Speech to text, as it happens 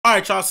All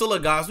right, y'all. So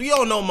look, guys, we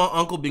all know my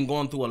uncle been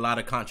going through a lot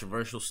of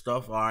controversial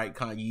stuff. All right,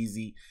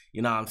 Kanye,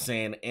 you know what I'm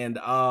saying? And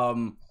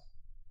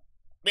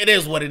it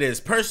is what it is.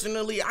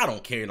 Personally, I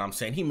don't care, you know what I'm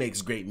saying? He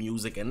makes great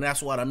music, and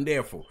that's what I'm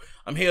there for.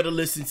 I'm here to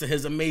listen to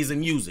his amazing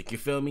music, you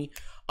feel me?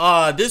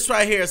 This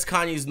right here is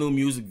Kanye's new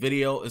music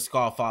video. It's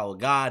called Follow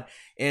God.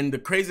 And the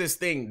craziest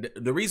thing,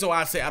 the reason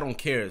why I say I don't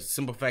care is the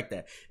simple fact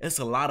that it's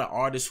a lot of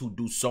artists who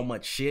do so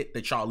much shit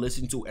that y'all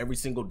listen to every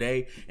single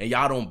day, and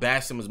y'all don't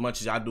bash them as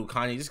much as y'all do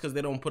Kanye just because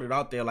they don't put it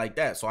out there like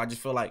that. So I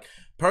just feel like,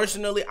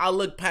 personally, I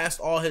look past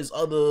all his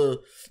other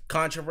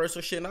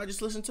controversial shit and I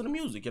just listen to the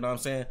music, you know what I'm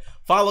saying?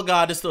 Follow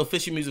God. This is the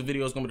official music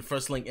video. It's going to be the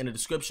first link in the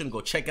description.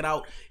 Go check it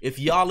out. If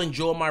y'all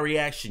enjoy my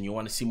reaction, you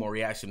want to see more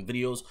reaction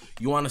videos,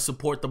 you want to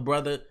support the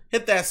brother,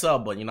 hit that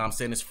sub button, you know what I'm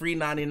saying? It's free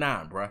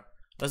 99, bruh.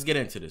 Let's get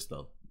into this,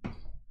 though.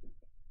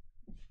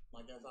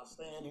 Like, as I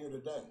stand here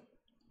today,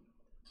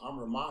 I'm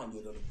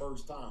reminded of the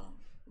first time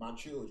my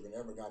children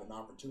ever got an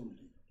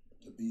opportunity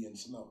to be in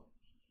snow.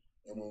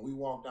 And when we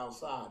walked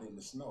outside in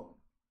the snow,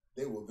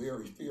 they were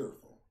very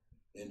fearful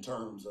in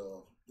terms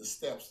of the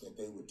steps that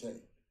they would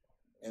take.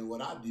 And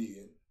what I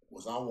did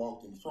was I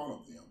walked in front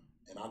of them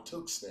and I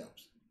took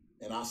steps.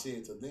 And I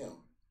said to them,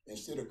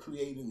 instead of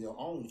creating your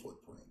own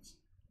footprints,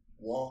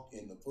 walk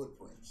in the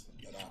footprints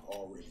that I've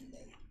already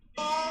made.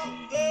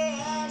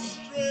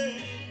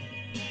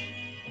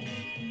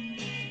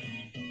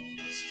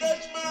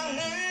 Stretch my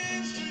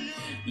hands to you.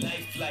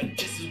 Life like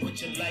this is what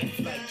your life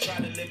like. Try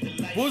to live the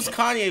life. Who's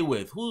Kanye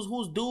with? Who's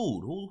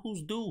dude?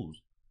 Who's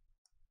dudes?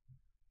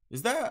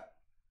 Is that?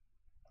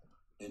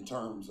 In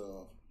terms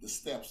of the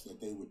steps that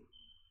they would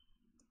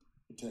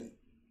take.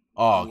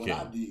 Oh, and okay.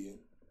 what I did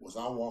was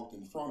I walked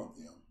in front of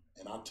them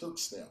and I took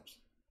steps.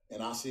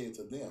 And I said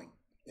to them,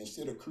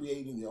 instead of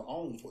creating your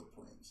own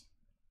footprints,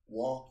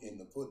 walk in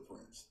the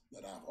footprints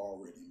that I've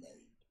already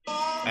made.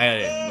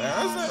 Hey,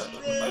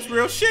 that's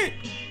real shit.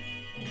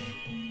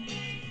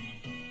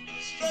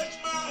 Stretch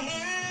my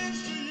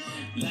hands to you.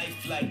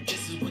 Life like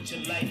this is what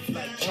your life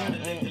like. Try to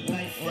live the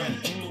life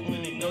right. People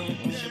really know you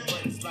push your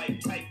buttons like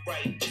type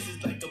right. This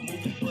is like a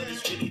movie, but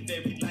it's really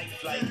very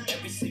lifelike.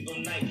 Every single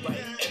night,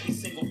 right? Every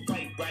single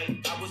fight, right?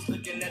 I was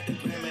looking at the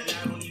gram and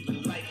I don't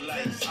even like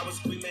lights. I was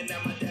screaming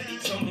at my daddy,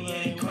 told me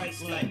it ain't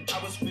Christ-like. I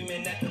was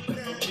screaming at the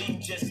referee,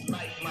 just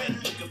like Mike.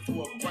 Looking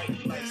for a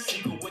bright light.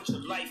 Single what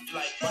your life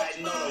like.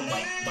 Riding on a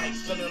white bike,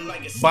 feeling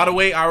like a... By the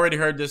way, I already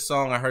heard this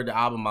song. I heard the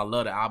album. I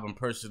love the album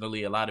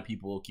personally. A lot of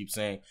people keep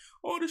saying,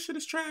 oh, this shit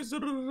is trash.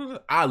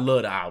 I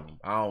love the album.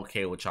 I don't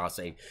care what y'all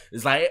say.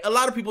 It's like a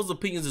lot of people's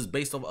opinions is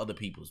based off other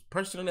people's.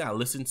 Personally, I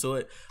listen to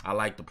it. I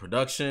like the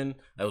production.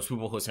 There was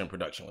people who were saying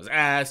production was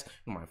ass.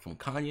 Am I from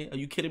Kanye? Are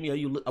you kidding me?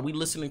 Are we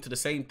listening to the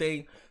same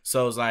thing?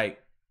 So it's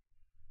like,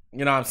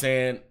 you know what I'm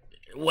saying?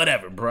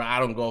 Whatever, bro. I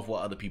don't go off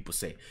what other people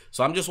say.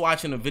 So I'm just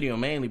watching the video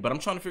mainly, but I'm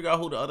trying to figure out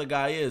who the other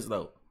guy is,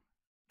 though.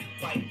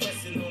 I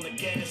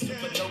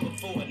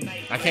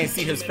can't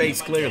see his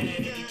face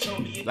clearly.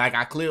 Like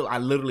I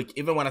literally,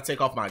 even when I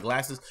take off my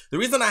glasses, the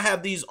reason I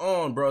have these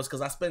on, bro, is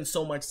because I spend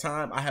so much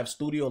time. I have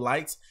studio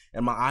lights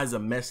and my eyes are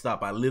messed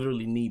up. I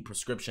literally need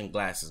prescription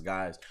glasses,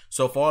 guys.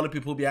 So for all the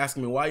people who be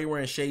asking me why you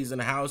wearing shades in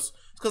the house,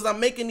 it's because I'm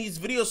making these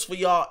videos for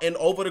y'all. And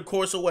over the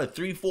course of what,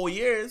 3-4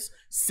 years,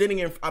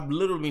 I've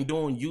literally been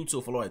doing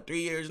YouTube for like 3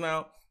 years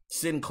now.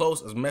 Sitting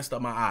close has messed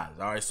up my eyes.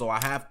 All right, so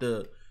I have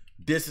to.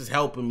 This is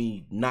helping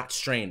me not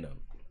strain them.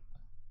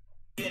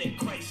 Getting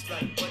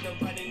Christ-like, but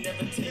nobody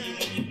never tell you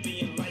when you're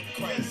being like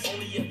Christ.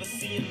 Only ever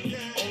seeing me,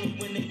 only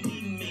when they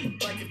need me.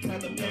 Like if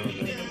Tyler Perry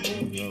made a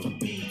movie for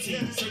BT,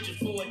 searching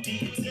for a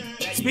deity.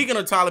 Speaking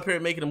of Tyler Perry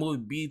making a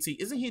movie BT,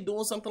 isn't he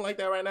doing something like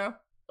that right now?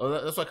 Oh,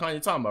 that's what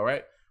Kanye talking about,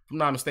 right? If I'm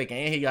not mistaken,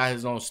 and he got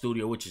his own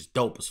studio, which is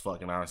dope as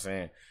fuck, you know what I'm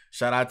saying?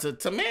 Shout out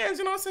to Mans,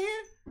 you know what I'm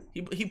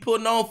saying? He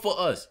putting on for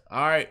us,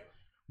 all right?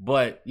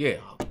 But yeah,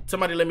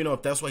 somebody let me know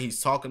if that's what he's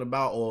talking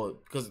about, or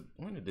because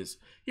when did this?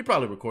 He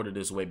probably recorded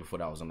this way before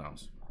that was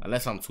announced,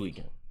 unless I'm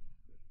tweaking.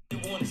 You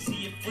wanna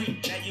see it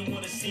free, now you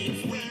wanna see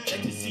it free.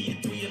 Let you see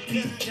it 3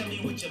 apiece. Tell me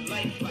what your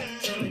life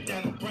like. Turn it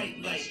down a bright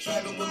light.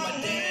 Driving with my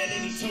dad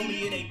and he told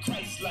me it ain't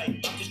Christ-like.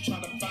 I'm just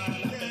trying to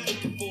find. I've been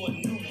looking for a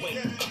new way.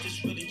 I'm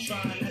just really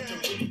trying not to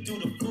really do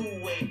the fool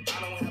way.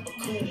 I don't have a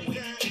cool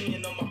way.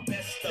 Being on my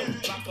best though.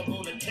 Lock up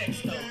on the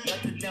text though.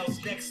 Nothing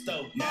else next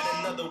though. Not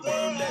another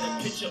word,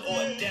 not a picture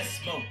or a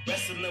decimal.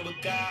 Wrestling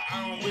with God,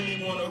 I don't really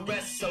wanna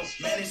rest so.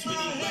 Man, it's really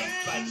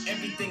life like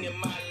everything in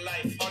my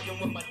life. Arguing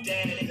with my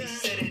dad and he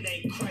said it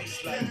ain't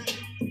Christ-like.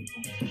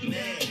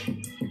 Man.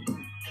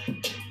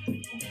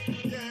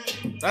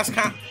 That's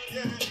kind.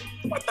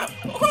 What the?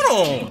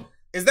 Hold on.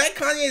 Is that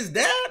Kanye's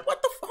dad?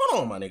 What the?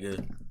 Hold on, my nigga.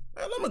 Man,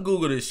 let me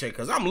Google this shit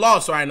because I'm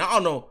lost right now. I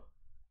don't know.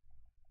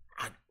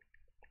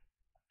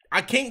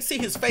 I can't see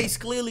his face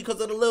clearly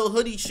because of the little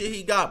hoodie shit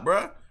he got,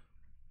 bruh.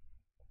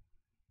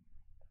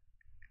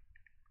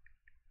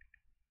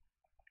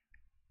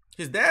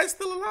 His dad's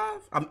still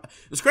alive?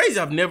 It's crazy.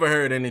 I've never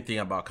heard anything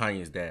about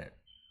Kanye's dad.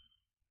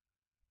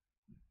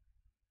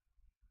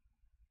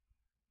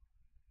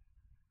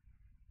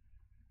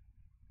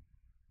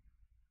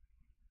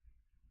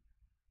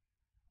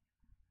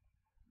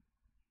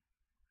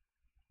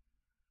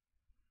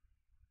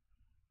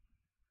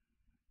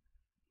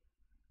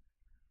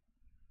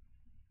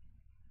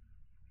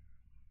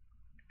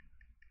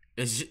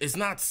 it's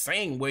not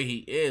saying where he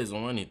is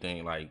or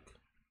anything. Like,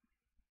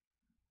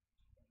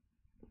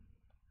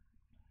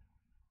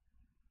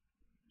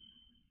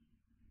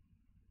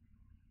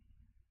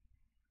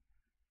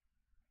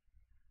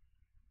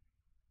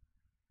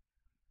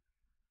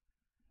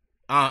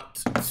 I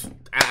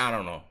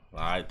don't know. All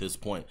right, at this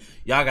point,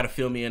 y'all gotta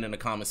fill me in the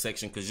comment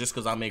section, because just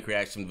because I make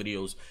reaction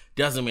videos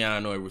doesn't mean I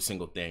know every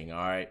single thing. All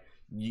right,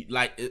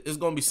 like it's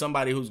gonna be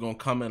somebody who's gonna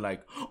come in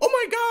like, oh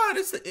my god,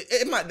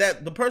 it might,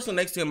 that the person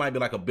next to him might be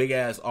like a big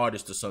ass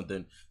artist or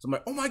something. So I'm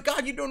like, oh my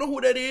god, you don't know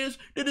who that is?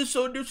 That is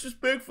so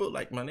disrespectful.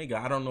 Like, my nigga,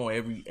 I don't know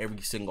every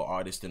single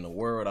artist in the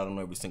world. I don't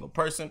know every single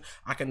person.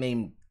 I can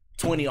name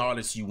 20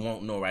 artists you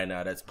won't know right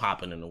now that's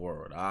popping in the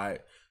world. All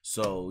right,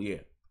 so yeah,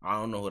 I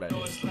don't know who that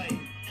is.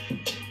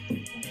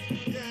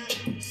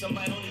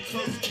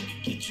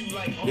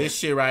 This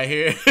shit right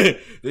here,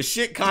 the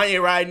shit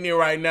Kanye riding here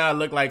right now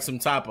look like some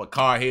type of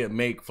car he'll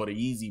make for the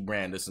Yeezy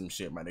brand or some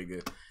shit, my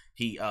nigga.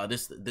 He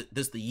this the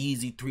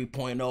Yeezy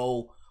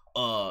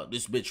 3.0,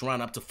 this bitch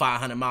run up to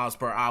 500 miles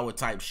per hour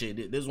type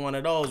shit. This one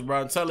of those,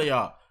 bro. I'm telling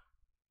y'all,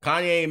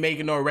 Kanye ain't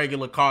making no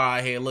regular car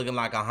out here looking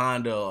like a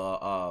Honda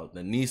or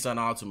the Nissan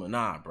Altima,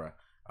 nah, bro.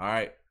 All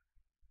right,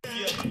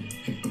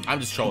 I'm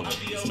just trolling.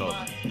 Just trolling.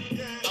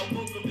 I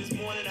woke up this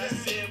morning, I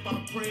said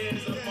my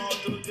prayers.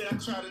 I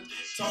try to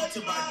talk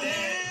to my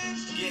dad,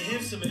 give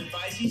him some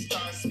advice. He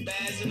starts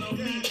spazzing on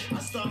me. I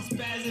start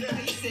spazzing back.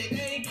 He said,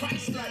 they ain't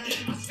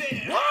Christ-like. I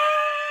said, what?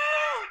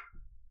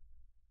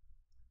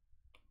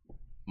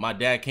 My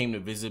dad came to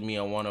visit me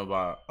on one of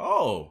our,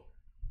 oh.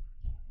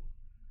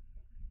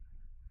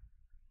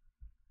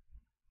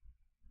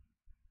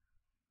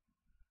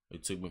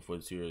 It took me for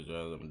tears.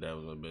 My dad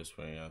was my best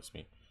friend. He asked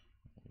me,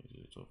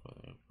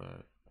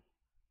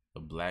 the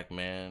black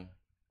man.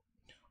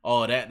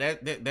 Oh,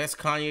 that's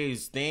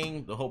Kanye's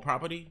thing, the whole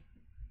property.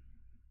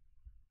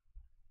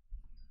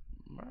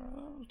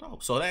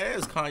 So that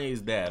is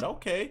Kanye's dad.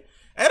 Okay,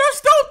 hey,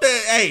 that's dope.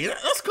 Hey,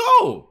 that's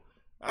cool.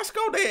 That's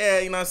cool.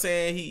 They, you know what I'm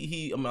saying?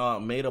 He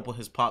made up with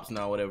his pops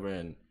now, whatever.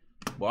 And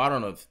well, I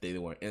don't know if they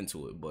weren't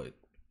into it, but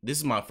this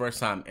is my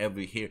first time ever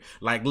hear.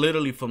 Like,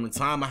 literally from the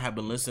time I have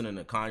been listening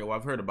to Kanye, well,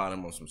 I've heard about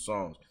him on some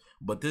songs,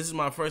 but this is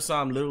my first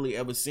time literally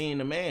ever seeing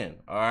the man.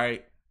 All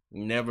right.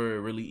 Never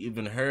really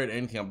even heard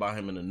anything about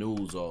him in the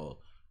news or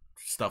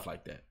stuff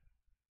like that.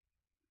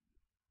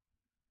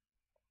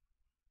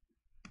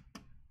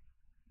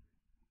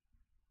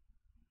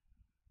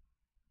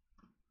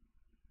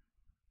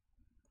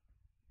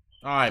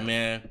 All right,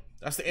 man.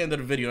 That's the end of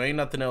the video. Ain't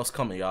nothing else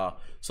coming, y'all.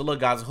 So look,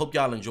 guys, I hope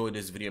y'all enjoyed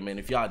this video, man.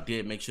 If y'all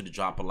did, make sure to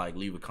drop a like,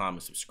 leave a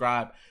comment,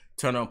 subscribe,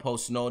 turn on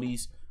post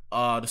notices.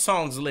 The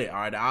song's lit.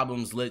 All right, the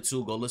album's lit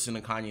too. Go listen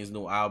to Kanye's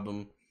new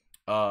album.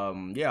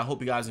 Yeah, I hope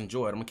you guys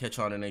enjoyed. I'm gonna catch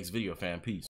you on the next video, fam. Peace.